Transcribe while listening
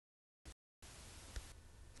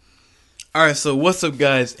Alright, so what's up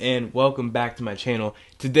guys, and welcome back to my channel.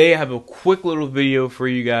 Today I have a quick little video for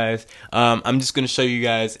you guys. I'm just going to show you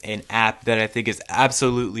guys an app that I think is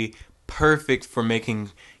absolutely perfect for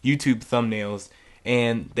making YouTube thumbnails.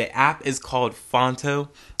 And the app is called Phonto.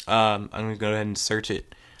 I'm going to go ahead and search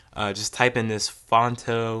it. Just type in this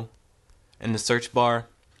Phonto in the search bar.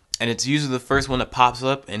 And it's usually the first one that pops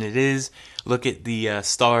up, and it is. Look at the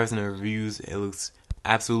stars and the reviews. It looks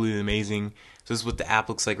absolutely amazing. So this is what the app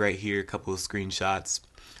looks like right here. A couple of screenshots.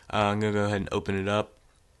 I'm gonna go ahead and open it up.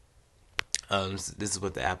 This is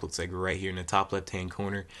what the app looks like right here in the top left-hand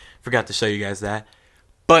corner. Forgot to show you guys that.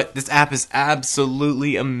 But this app is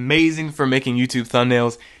absolutely amazing for making YouTube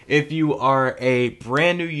thumbnails. If you are a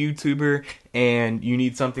brand new YouTuber and you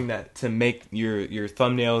need something to make your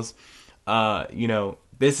thumbnails,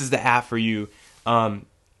 this is the app for you.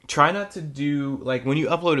 Try not to do, like, when you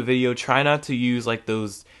upload a video, try not to use like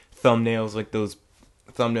those thumbnails that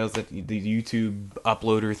the YouTube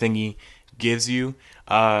uploader thingy gives you.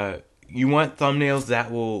 You want thumbnails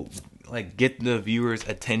that will like get the viewer's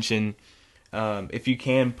attention. If you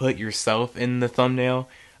can, put yourself in the thumbnail,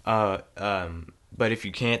 but if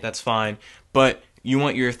you can't, that's fine. But you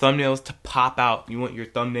want your thumbnails to pop out. You want your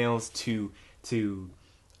thumbnails to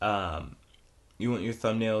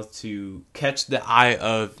catch the eye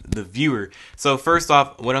of the viewer. So first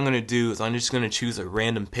off, what I'm going to do is I'm just going to choose a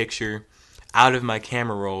random picture out of my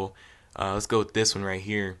camera roll. Let's go with this one right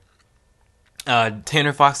here.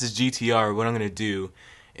 Tanner Fox's GTR. What I'm going to do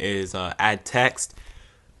is add text.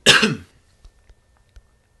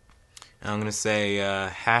 I'm going to say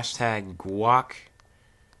hashtag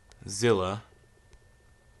Guaczilla.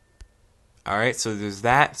 Alright, so there's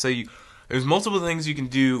that. There's multiple things you can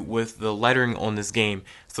do with the lettering on this game.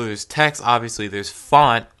 So there's text, obviously, there's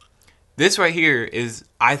font. This right here is,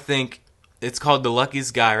 I think, it's called the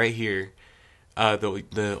luckiest guy right here.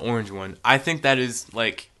 The orange one. I think that is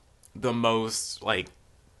like the most like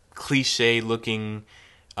cliche looking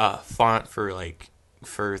font for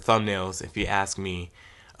thumbnails, if you ask me.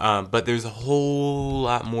 But there's a whole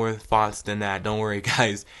lot more fonts than that. Don't worry,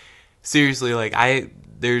 guys. Seriously,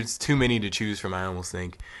 there's too many to choose from, I almost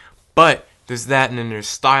think. But there's that, and then there's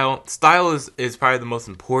style. Style is probably the most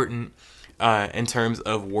important in terms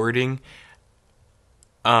of wording.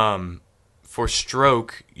 For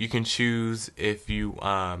stroke, you can choose if you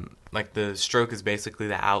like the stroke is basically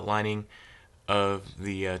the outlining of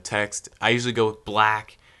the text. I usually go with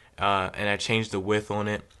black, and I change the width on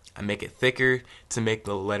it. I make it thicker to make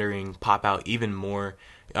the lettering pop out even more.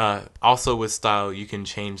 Also with style, you can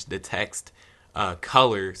change the text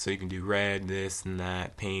color, so you can do red, this and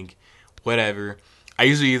that, pink, whatever. I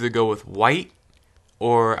usually either go with white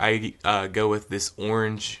or I go with this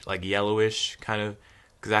orange, like yellowish kind of,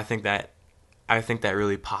 because I think that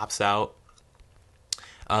really pops out.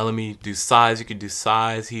 Let me do size. You can do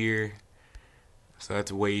size here. So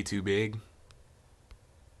that's way too big.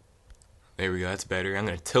 There we go. That's better. I'm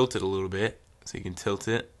going to tilt it a little bit, so you can tilt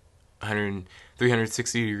it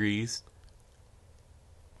 360 degrees.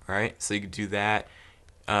 Alright, so you can do that.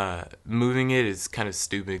 Moving it is kind of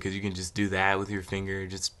stupid because you can just do that with your finger,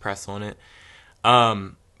 just press on it.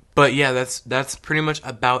 But yeah, that's pretty much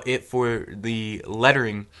about it for the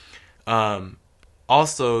lettering.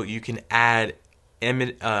 Also, you can add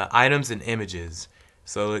items and images.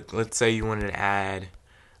 So let's say you wanted to add,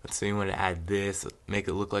 this, make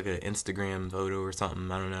it look like an Instagram photo or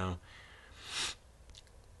something. I don't know.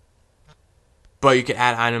 But you can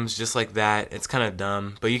add items just like that. It's kind of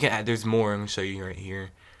dumb, but you can add. There's more. I'm gonna show you right here.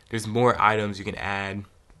 There's more items you can add.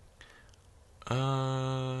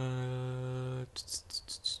 I'm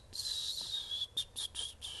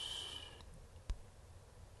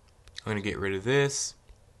gonna get rid of this.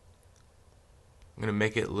 I'm gonna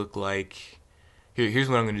make it look like. Here's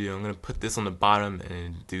what I'm gonna do. I'm gonna put this on the bottom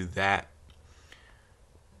and do that,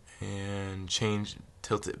 and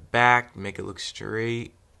tilt it back, make it look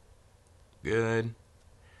straight. Good.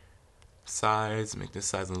 Size, make this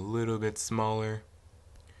size a little bit smaller.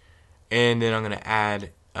 And then I'm going to add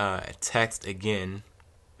a text again.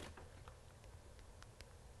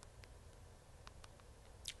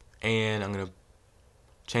 And I'm going to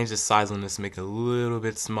change the size on this, make it a little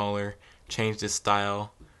bit smaller. Change the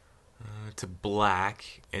style to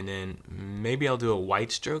black. And then maybe I'll do a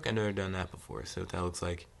white stroke. I've never done that before, so what that looks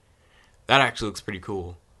like. That actually looks pretty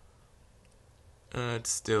cool. It's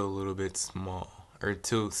still a little bit small, or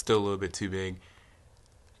still a little bit too big.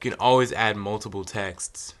 You can always add multiple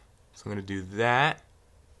texts. So I'm going to do that.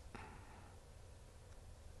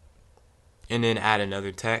 And then add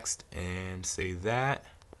another text and say that.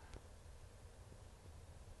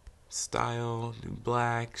 Style, do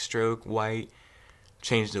black, stroke, white.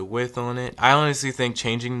 change the width on it. I honestly think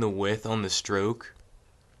changing the width on the stroke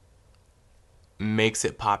makes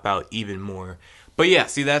it pop out even more. But yeah,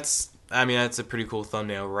 see, that's a pretty cool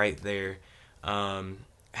thumbnail right there.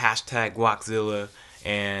 Hashtag Guaczilla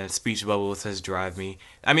and speech bubble says drive me.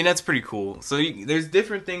 I mean, that's pretty cool. So there's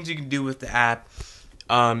different things you can do with the app.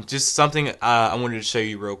 Just something I wanted to show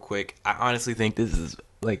you real quick. I honestly think this is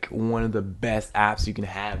like one of the best apps you can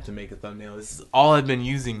have to make a thumbnail. This is all I've been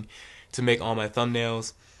using to make all my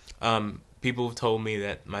thumbnails. People have told me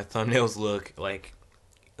that my thumbnails look like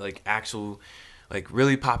actual, like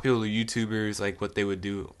really popular YouTubers, like what they would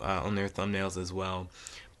do on their thumbnails as well.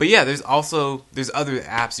 But yeah, there's other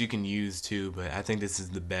apps you can use too, but I think this is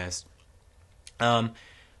the best. Let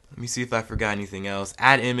me see if I forgot anything else.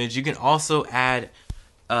 Add image. You can also add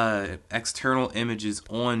external images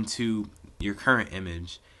onto your current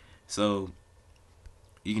image. So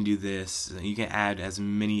you can do this. You can add as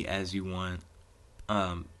many as you want.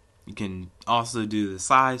 You can also do the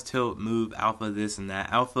size, tilt, move, alpha, this and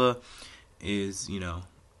that. Alpha is,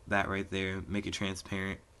 that right there. Make it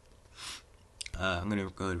transparent. I'm going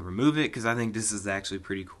to go ahead and remove it because I think this is actually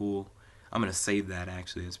pretty cool. I'm going to save that,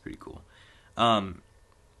 actually. It's pretty cool.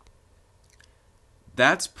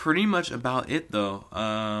 That's pretty much about it, though.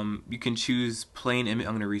 You can choose plain image.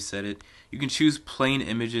 I'm going to reset it. You can choose plain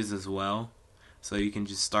images as well. So you can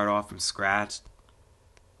just start off from scratch.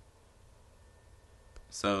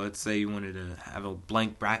 So let's say you wanted to have a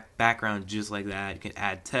blank background just like that. You can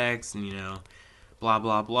add text and, blah,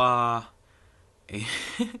 blah, blah.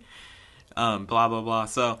 Blah, blah, blah.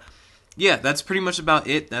 So, yeah, that's pretty much about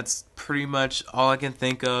it. That's pretty much all I can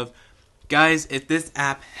think of. Guys, if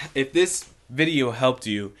this video helped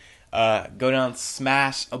you, go down,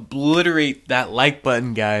 smash, obliterate that like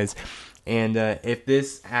button, guys. And if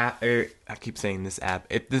this app, I keep saying this app,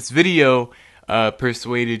 if this video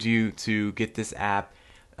persuaded you to get this app,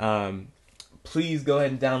 please go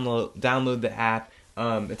ahead and download the app.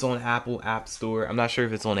 It's on Apple App Store. I'm not sure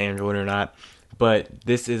if it's on Android or not, but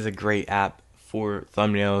this is a great app for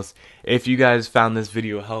thumbnails. If you guys found this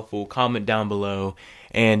video helpful, comment down below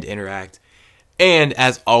and interact. And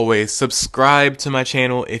as always, subscribe to my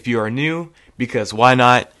channel if you are new, because why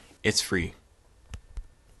not? It's free.